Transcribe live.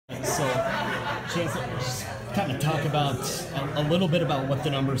So, Chance, just kind of talk about a little bit about what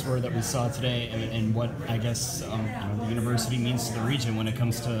the numbers were that we saw today, and what I guess the university means to the region when it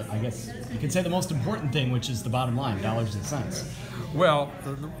comes to, I guess you could say, the most important thing, which is the bottom line, dollars and cents. Well,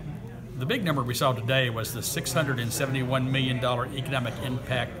 the big number we saw today was the $671 million economic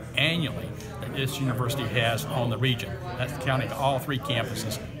impact annually that this university has on the region. That's counting all three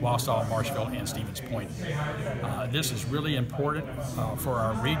campuses, Wausau, Marshville, and Stevens Point. This is really important for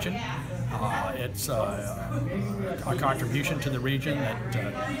our region. It's a contribution to the region that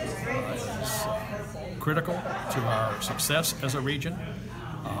is critical to our success as a region.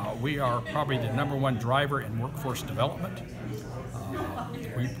 We are probably the #1 driver in workforce development.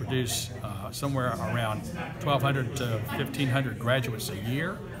 We produce somewhere around 1,200 to 1,500 graduates a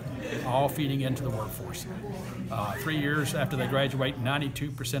year, all feeding into the workforce. 3 years after they graduate,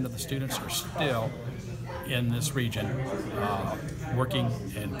 92% of the students are still in this region working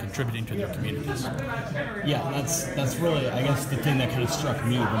and contributing to their communities. Yeah, that's really, I guess, the thing that kind of struck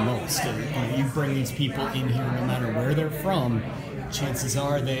me the most. You bring these people in here no matter where they're from, chances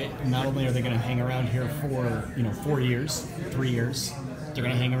are they not only are they going to hang around here for 4 years, 3 years, they're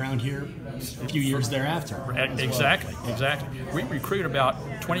going to hang around here a few years thereafter. Exactly. We recruit about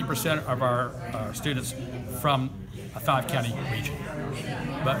 20% of our students from a 5-county region.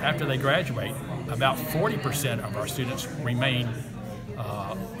 But after they graduate, about 40% of our students remain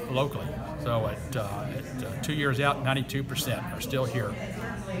locally. So at 2 years out, 92% are still here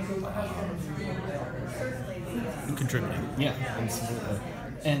contributing. Yeah, absolutely.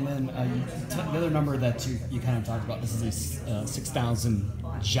 And then the other number that you kind of talked about, this is these 6,000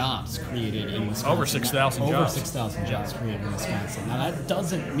 jobs created in Wisconsin. Over 6,000 jobs. Over 6,000 jobs created in Wisconsin. Now that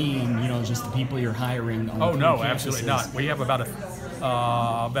doesn't mean just the people you're hiring on Oh no, campuses. absolutely not. We have about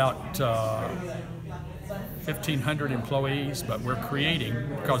 1,500 employees, but we're creating,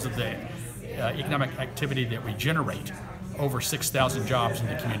 because of the economic activity that we generate, over 6,000 jobs in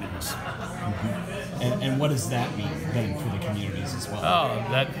the communities. Mm-hmm. And what does that mean then for the communities as well?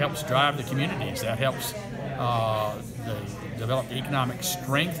 That helps drive the communities. That helps develop the economic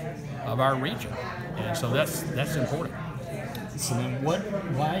strength of our region, and so that's important. So then, what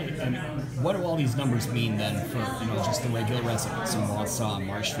do all these numbers mean then for just the regular residents in Wausau,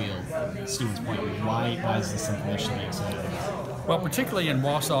 Marshfield, Stevens Point? Why is this something they should be excited about? Well, particularly in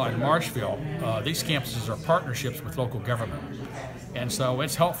Wausau and Marshfield, these campuses are partnerships with local government. And so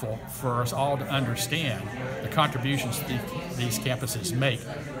it's helpful for us all to understand the contributions these campuses make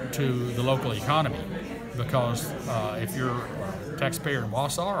to the local economy. Because if you're a taxpayer in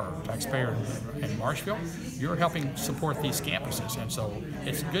Wausau or a taxpayer in Marshfield, you're helping support these campuses. And so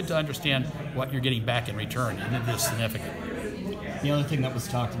it's good to understand what you're getting back in return, and it is significant. The other thing that was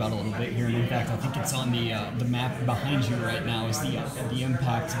talked about a little bit here, and in fact I think it's on the map behind you right now, is the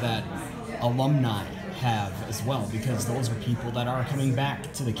impact that alumni have as well, because those are people that are coming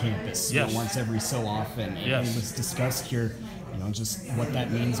back to the campus once every so often. And it was discussed here, just what that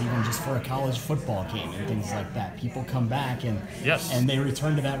means even just for a college football game and things like that. People come back and they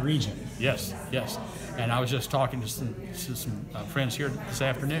return to that region. Yes. And I was just talking to some friends here this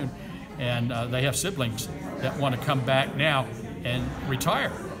afternoon, and they have siblings that want to come back now and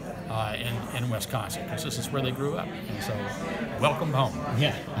retire in Wisconsin, because this is where they grew up, and so welcome home.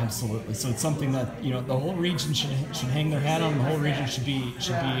 Yeah, absolutely. So it's something that the whole region should hang their hat on. The whole region should be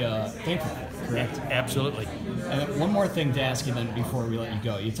thankful for. Correct. Absolutely. And one more thing to ask you then before we let you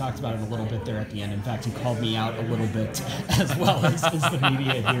go. You talked about it a little bit there at the end. In fact, you called me out a little bit as well as the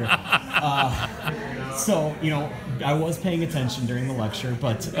media here. So I was paying attention during the lecture,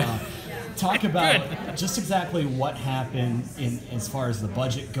 but. Talk about just exactly what happened as far as the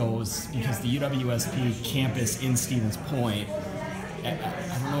budget goes, because the UWSP campus in Stevens Point, I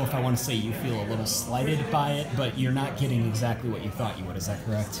don't know if I want to say you feel a little slighted by it, but you're not getting exactly what you thought you would. Is that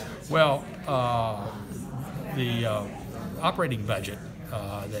correct? Well, the operating budget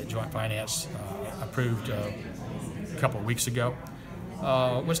that Joint Finance approved a couple of weeks ago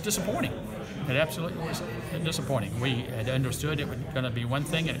was disappointing. It absolutely was disappointing. We had understood it was going to be one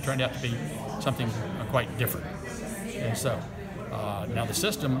thing, and it turned out to be something quite different. And so now the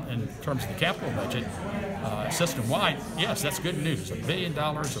system, in terms of the capital budget, system-wide, yes, that's good news. $1 billion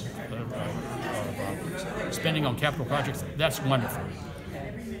of spending on capital projects, that's wonderful.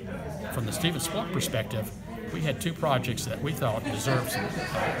 From the Stevens Point perspective, we had 2 projects that we thought deserved some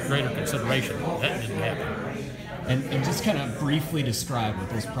greater consideration. That didn't happen. And just kind of briefly describe what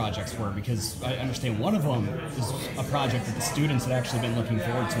those projects were, because I understand one of them is a project that the students had actually been looking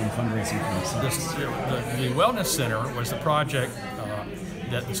forward to in fundraising for themselves. The Wellness Center was the project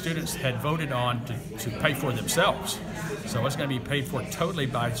that the students had voted on to pay for themselves. So it's going to be paid for totally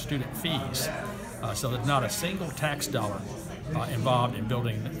by student fees. So there's not a single tax dollar involved in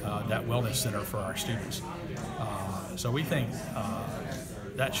building that wellness center for our students. So we think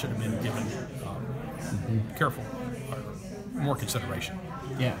that should have been given careful, more consideration.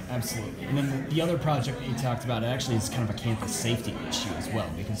 Yeah, absolutely. And then the other project that you talked about actually is kind of a campus safety issue as well,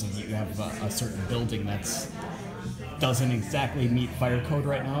 because of you have a certain building that's doesn't exactly meet fire code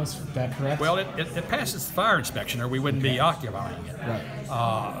right now. Is that correct? Well, it passes the fire inspection, or we wouldn't be occupying it.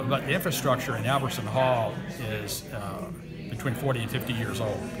 Right. But the infrastructure in Patterson Hall is between 40 and 50 years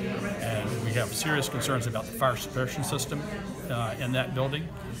old, and we have serious concerns about the fire suppression system in that building.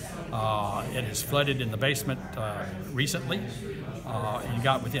 It has flooded in the basement recently. And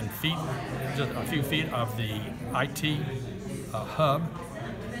got within just a few feet of the IT hub,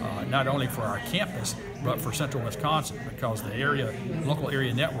 not only for our campus, but for central Wisconsin, because the local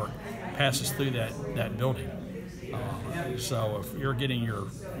area network passes through that building. So if you're getting your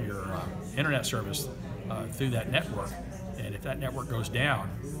internet service through that network, and if that network goes down,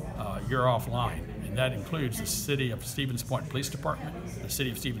 you're offline. And that includes the City of Stevens Point Police Department, the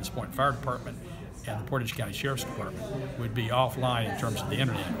City of Stevens Point Fire Department, and the Portage County Sheriff's Department would be offline in terms of the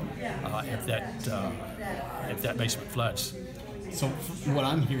internet if that basement floods. So what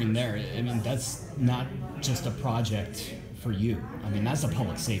I'm hearing there, I mean, that's not just a project for you. I mean, that's a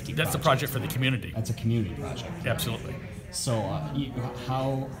public safety project. That's a project for the community. That's a community project. Absolutely. So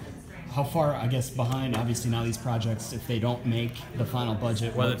how far, I guess, behind, obviously now these projects, if they don't make the final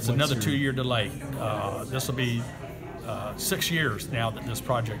budget? Well, it's another 2-year delay. This will be 6 years now that this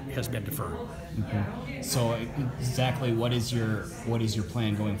project has been deferred. Okay. So exactly what is your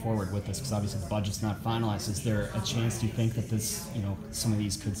plan going forward with this? Because obviously the budget's not finalized. Is there a chance, do you think, that this, some of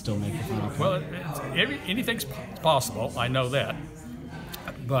these could still make the final cut? Well, anything's possible. I know that,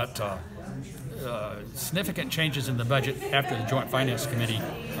 but significant changes in the budget after the Joint Finance Committee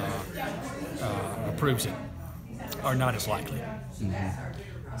approves it are not as likely. Mm-hmm.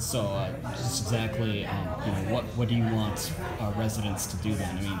 So just exactly, what do you want residents to do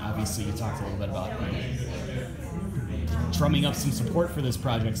then? I mean, obviously you talked a little bit about drumming up some support for this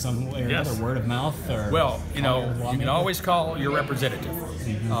project some way or another, word of mouth, or well, you can always call your representative,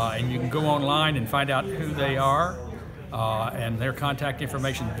 and you can go online and find out who they are, and their contact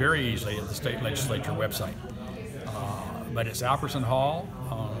information very easily at the state legislature website. But it's Patterson Hall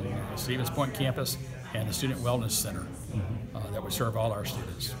on the Stevens Point campus and the Student Wellness Center that would serve all our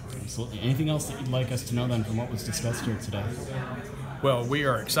students. Absolutely. Anything else that you'd like us to know then from what was discussed here today? Well, we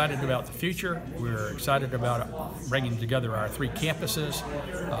are excited about the future. We're excited about bringing together our 3 campuses.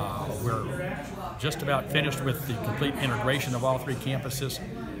 We're just about finished with the complete integration of all 3 campuses.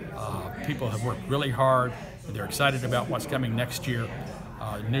 People have worked really hard. They're excited about what's coming next year.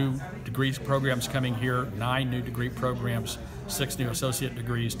 New degrees programs coming here, 9 new degree programs, 6 new associate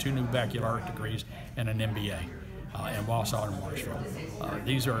degrees, 2 new baccalaureate degrees, and an MBA in Wausau and Marshville.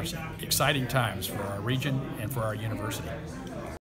 These are exciting times for our region and for our university.